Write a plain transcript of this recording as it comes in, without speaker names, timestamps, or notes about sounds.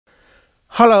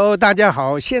Hello， 大家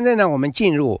好，现在呢，我们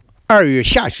进入2月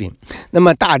下旬，那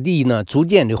么大地呢逐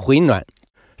渐的回暖，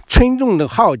春种的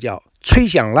号角吹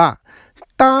响了，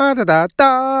哒哒哒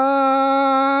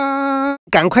哒，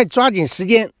赶快抓紧时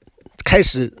间开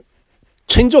始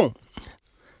春种，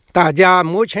大家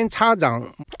摩拳擦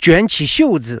掌，卷起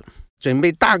袖子，准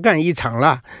备大干一场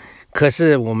了。可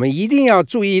是我们一定要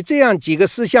注意这样几个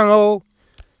事项哦。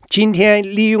今天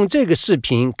利用这个视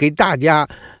频给大家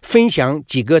分享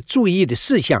几个注意的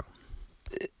事项：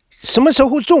什么时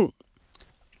候种，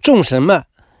种什么，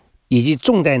以及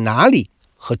种在哪里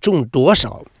和种多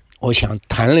少，我想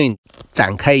谈论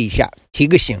展开一下，提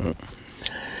个醒。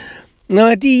那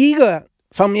么第一个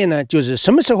方面呢，就是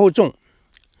什么时候种。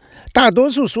大多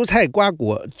数蔬菜瓜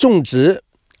果种植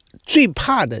最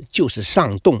怕的就是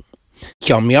上冻，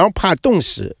小苗怕冻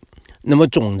死，那么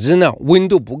种子呢温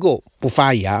度不够不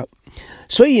发芽，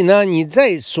所以呢你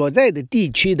在所在的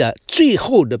地区的最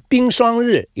后的冰霜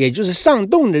日，也就是上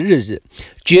冻的日子，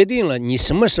决定了你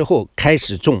什么时候开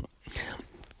始种。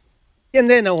现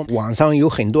在呢网上有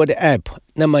很多的 app，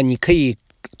 那么你可以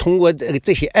通过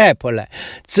这些 app 来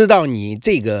知道你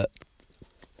这个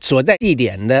所在地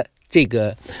点的这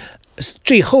个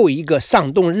最后一个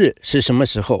上冻日是什么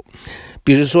时候。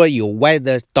比如说有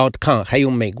weather.com 还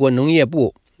有美国农业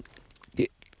部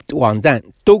网站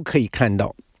都可以看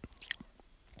到，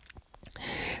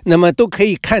那么都可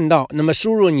以看到，那么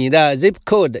输入你的 zip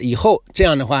code 以后，这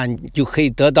样的话你就可以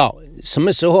得到什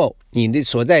么时候你的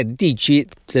所在的地区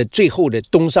的最后的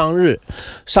冬霜日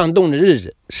上冻的日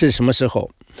子是什么时候。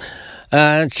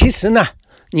其实呢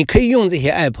你可以用这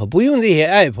些 app， 不用这些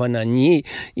app 呢，你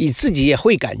自己也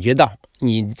会感觉到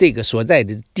你这个所在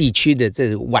的地区的这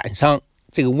个晚上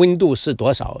这个温度是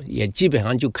多少，也基本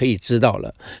上就可以知道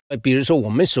了。比如说我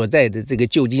们所在的这个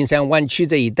旧金山湾区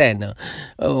这一带呢，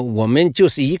我们就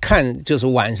是一看就是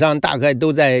晚上大概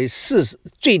都在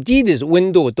最低的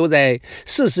温度都在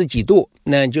40几度，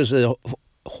那就是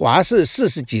华氏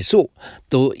40几度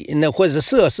都，那或者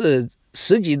摄氏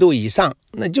10几度以上，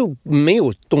那就没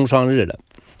有冬霜日了。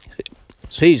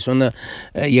所以说呢，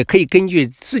也可以根据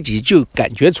自己就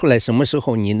感觉出来什么时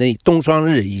候你的冬霜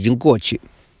日已经过去。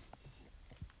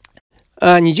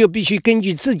你就必须根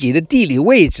据自己的地理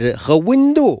位置和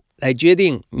温度来决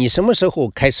定你什么时候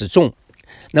开始种。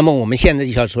那么我们现在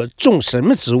就要说种什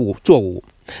么植物作物，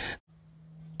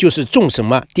就是种什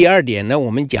么。第二点呢，我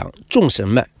们讲种什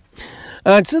么。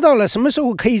知道了什么时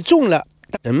候可以种了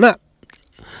什么。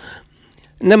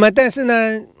那么但是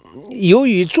呢，由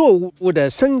于作物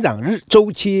的生长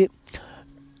周期、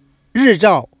日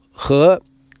照和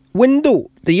温度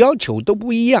的要求都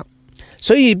不一样，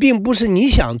所以并不是你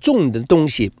想种的东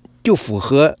西就符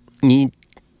合你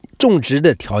种植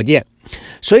的条件。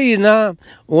所以呢，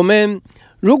我们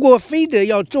如果非得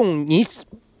要种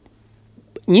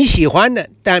你喜欢的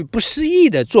但不适宜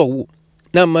的作物，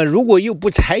那么如果又不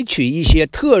采取一些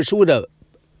特殊的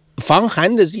防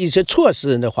寒的一些措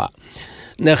施的话，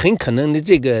那很可能的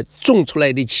这个种出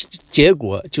来的结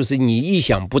果就是你意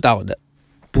想不到的，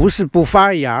不是不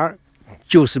发芽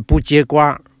就是不结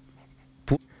瓜，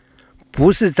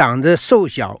不是长得瘦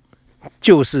小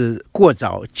就是过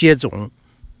早接种。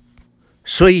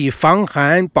所以防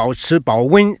寒保持保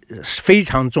温非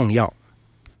常重要。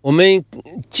我们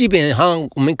基本上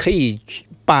我们可以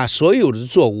把所有的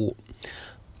作物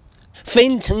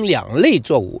分成2类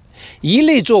作物。一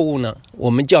类作物呢，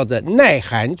我们叫做耐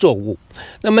寒作物。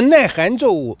那么耐寒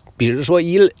作物，比如说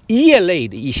叶类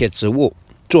的一些植物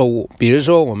作物，比如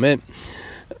说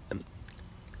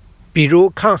比如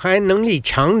抗寒能力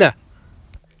强的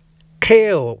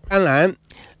kale 甘蓝、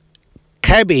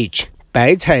 cabbage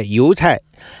白菜、油菜、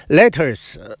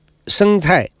 lettuce 生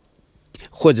菜，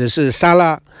或者是沙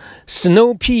拉、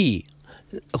 snow pea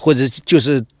或者就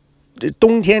是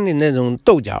冬天的那种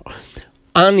豆角、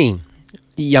 onion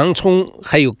洋葱，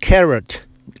还有 carrot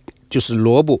就是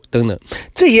萝卜等等。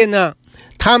这些呢，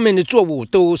它们的作物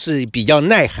都是比较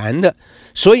耐寒的，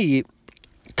所以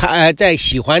它在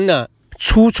喜欢呢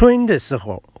初春的时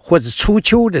候或者初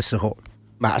秋的时候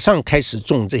马上开始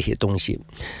种这些东西。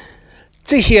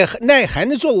这些耐寒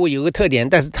的作物有个特点，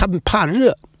但是它们怕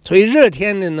热，所以热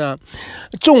天的呢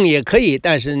种也可以，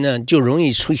但是呢就容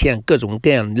易出现各种各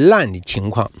样烂的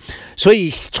情况。所以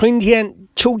春天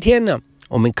秋天呢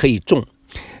我们可以种，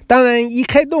当然一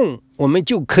开动我们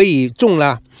就可以种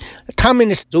了。它们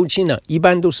的周期呢一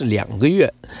般都是2个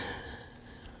月。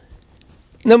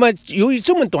那么由于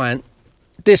这么短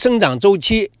的生长周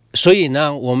期，所以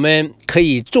呢我们可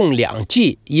以种2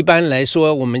季。一般来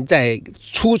说我们在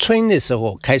初春的时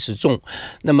候开始种，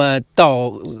那么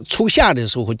到初夏的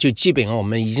时候就基本上我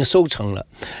们已经收成了，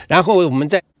然后我们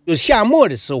在6就夏末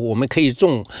的时候我们可以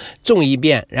种一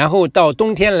遍，然后到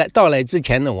冬天到来之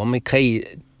前呢，我们可以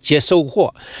收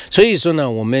获。所以说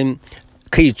呢，我们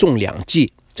可以种2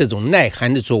季这种耐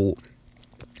寒的作物，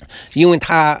因为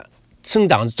它生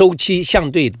长周期相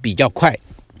对比较快。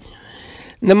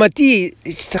那么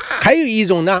还有一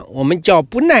种呢，我们叫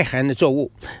不耐寒的作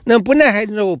物。那不耐寒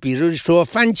的作物，比如说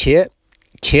番茄、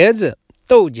茄子、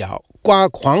豆角、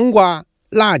黄瓜、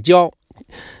辣椒、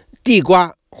地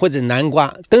瓜或者南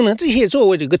瓜等等，这些作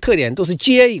物的一个特点都是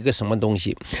接一个什么东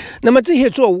西。那么这些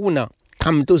作物呢，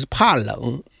它们都是怕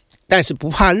冷，但是不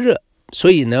怕热，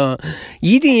所以呢，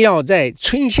一定要在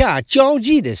春夏交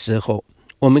际的时候，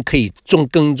我们可以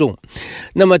耕种。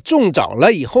那么种早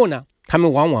了以后呢，它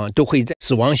们往往都会在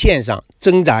死亡线上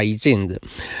挣扎一阵子。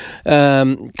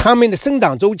它们的生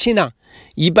长周期呢，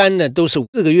一般呢都是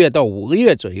4个月到5个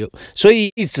月左右，所以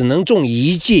只能种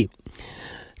1季。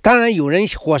当然有人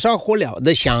火烧火燎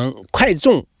的想快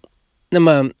种，那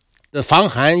么防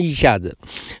寒一下子，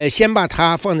先把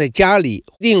它放在家里，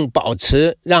并保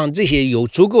持让这些有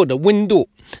足够的温度，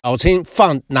早晨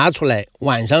拿出来，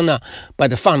晚上呢把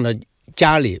它放到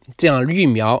家里，这样育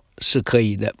苗是可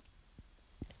以的，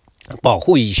保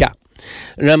护一下。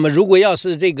那么如果要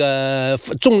是这个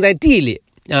种在地里，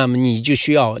那么你就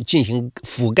需要进行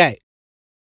覆盖，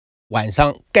晚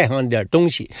上盖上点东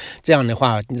西，这样的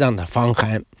话让它防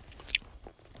寒。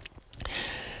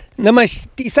那么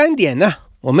第3点呢，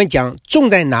我们讲种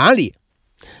在哪里，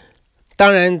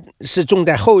当然是种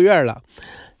在后院了，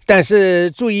但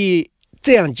是注意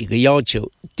这样几个要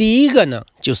求。第一个呢，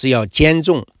就是要间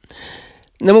种。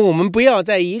那么我们不要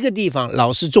在一个地方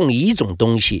老是种一种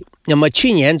东西，那么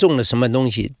去年种了什么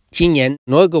东西，今年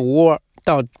挪个窝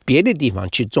到别的地方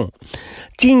去种，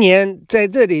今年在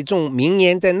这里种，明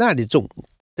年在那里种，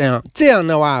这样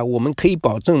的话我们可以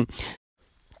保证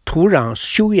土壤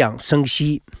休养生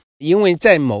息。因为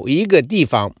在某一个地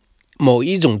方某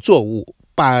一种作物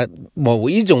把某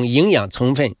一种营养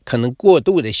成分可能过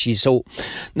度的吸收，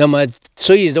那么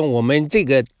所以说我们这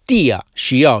个地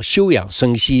需要休养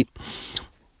生息。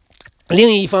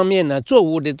另一方面呢，作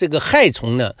物的这个害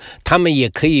虫呢，它们也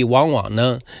可以往往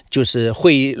呢就是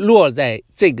会落在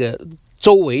这个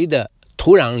周围的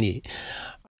土壤里，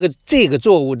这个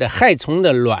作物的害虫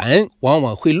的卵往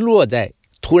往会落在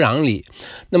土壤里。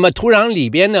那么土壤里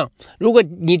边呢，如果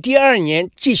你第2年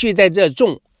继续在这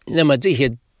种，那么这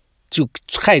些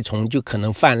害虫就可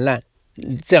能泛滥，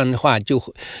这样的话就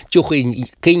会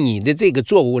给你的这个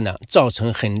作物呢造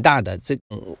成很大的这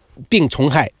种病虫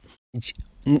害。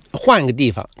换个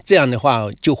地方，这样的话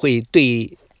就会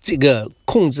对这个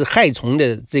控制害虫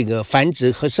的这个繁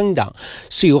殖和生长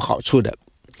是有好处的。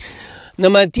那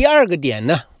么第2个点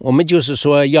呢，我们就是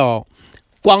说要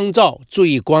光照，注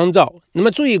意光照。那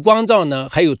么注意光照呢，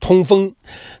还有通风。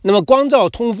那么光照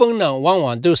通风呢，往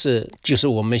往就是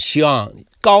我们希望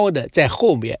高的在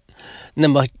后边，那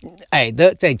么矮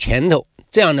的在前头。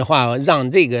这样的话，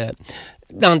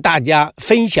让大家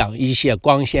分享一些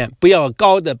光线，不要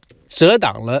高的遮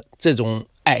挡了这种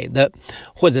矮的，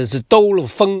或者是兜了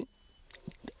风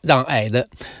让矮的。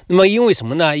那么因为什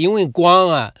么呢？因为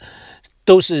光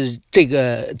都是这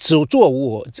个作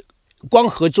物光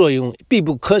合作用必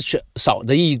不可少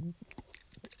的一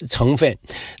成分。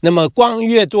那么光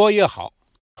越多越好，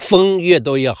风越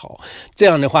多越好，这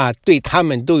样的话对他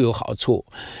们都有好处。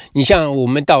你像我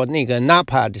们到那个纳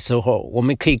帕的时候，我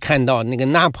们可以看到那个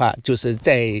纳帕就是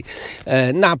在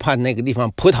纳帕那个地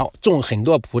方种很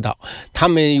多葡萄，他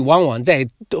们往往在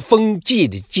风季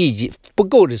的季节不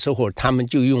够的时候，他们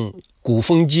就用鼓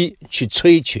风机去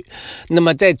吹去。那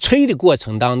么在吹的过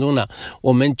程当中呢，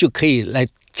我们就可以来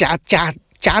加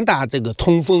大这个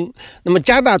通风。那么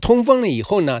加大通风了以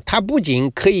后呢，它不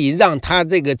仅可以让它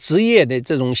这个枝叶的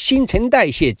这种新陈代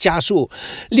谢加速，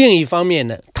另一方面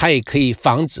呢，它也可以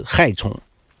防止害虫。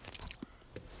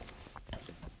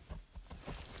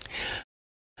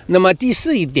那么第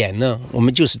4点呢，我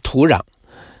们就是土壤。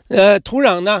土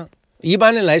壤呢，一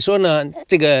般的来说呢，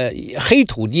这个黑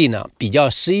土地呢比较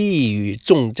适宜于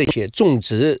种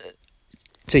植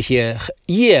这些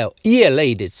叶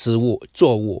类的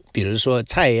作物，比如说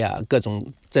菜呀，各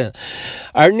种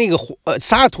而那个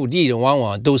沙土地往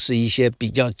往都是一些比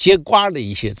较结瓜的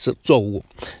一些作物。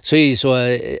所以说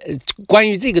关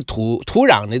于这个土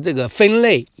壤的这个分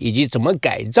类以及怎么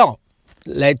改造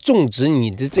来种植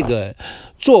你的这个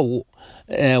作物，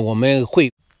我们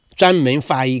会专门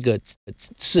发一个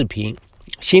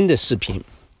新的视频。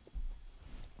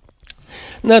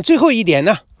那最后一点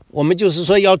呢，我们就是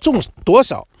说要种多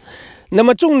少。那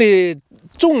么种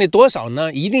的多少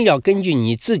呢，一定要根据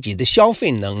你自己的消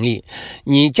费能力，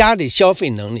你家的消费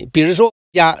能力。比如说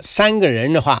家3个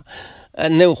人的话，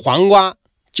那黄瓜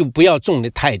就不要种的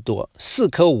太多，4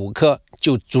颗5颗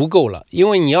就足够了。因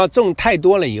为你要种太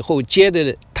多了以后，结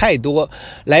的太多，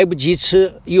来不及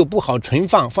吃，又不好存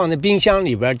放，放在冰箱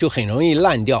里边就很容易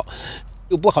烂掉，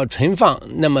又不好存放。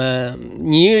那么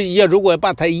你要如果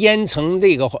把它腌成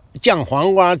这个酱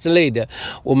黄瓜之类的，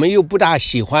我们又不大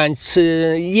喜欢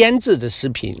吃腌制的食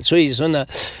品，所以说呢，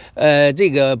这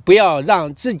个不要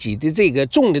让自己的这个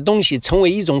种的东西成为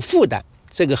一种负担。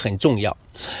这个很重要。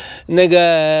那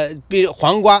个比如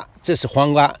黄瓜，这是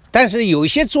黄瓜，但是有一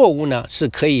些作物呢是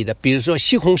可以的，比如说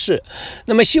西红柿。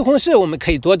那么西红柿我们可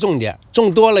以多种点，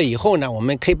种多了以后呢，我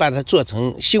们可以把它做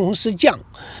成西红柿酱。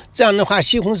这样的话，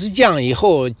西红柿酱以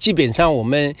后基本上我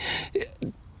们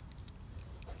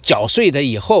搅碎了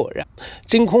以后，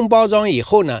真空包装以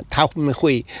后呢，它们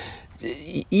会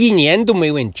1年都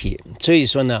没问题。所以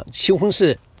说呢，西红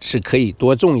柿是可以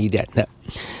多种一点的。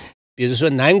比如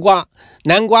说南瓜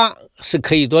是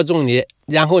可以多种的，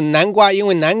然后南瓜因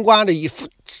为南瓜的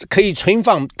可以存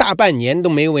放大半年都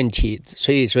没问题，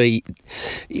所以说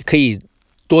可以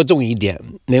多种一点，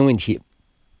没问题。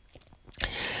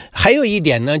还有一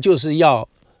点呢，就是要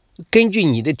根据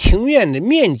你的庭院的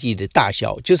面积的大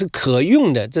小，就是可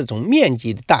用的这种面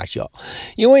积的大小。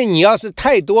因为你要是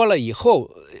太多了以后，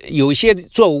有些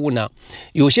作物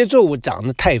长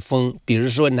得太疯，比如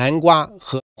说南瓜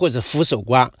或者扶手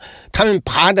瓜，它们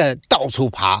爬的到处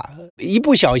爬，一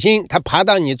不小心它爬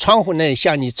到你窗户那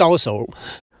向你招手。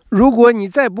如果你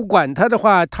再不管它的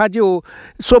话，它就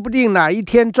说不定哪一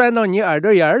天钻到你耳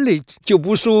朵眼里就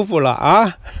不舒服了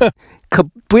啊！可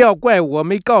不要怪我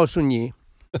没告诉你。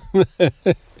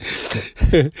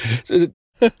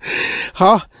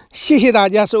好，谢谢大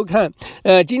家收看。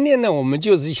今天呢，我们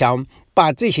就是想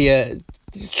把这些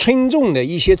村种的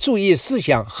一些注意事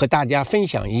项和大家分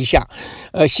享一下，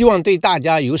希望对大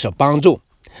家有所帮助。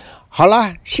好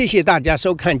了，谢谢大家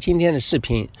收看今天的视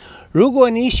频。如果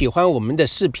你喜欢我们的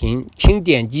视频，请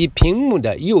点击屏幕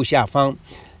的右下方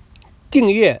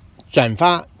订阅、转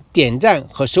发、点赞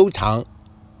和收藏。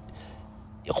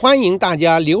欢迎大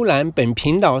家浏览本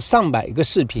频道上百个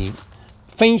视频，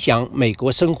分享美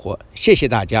国生活。谢谢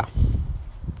大家。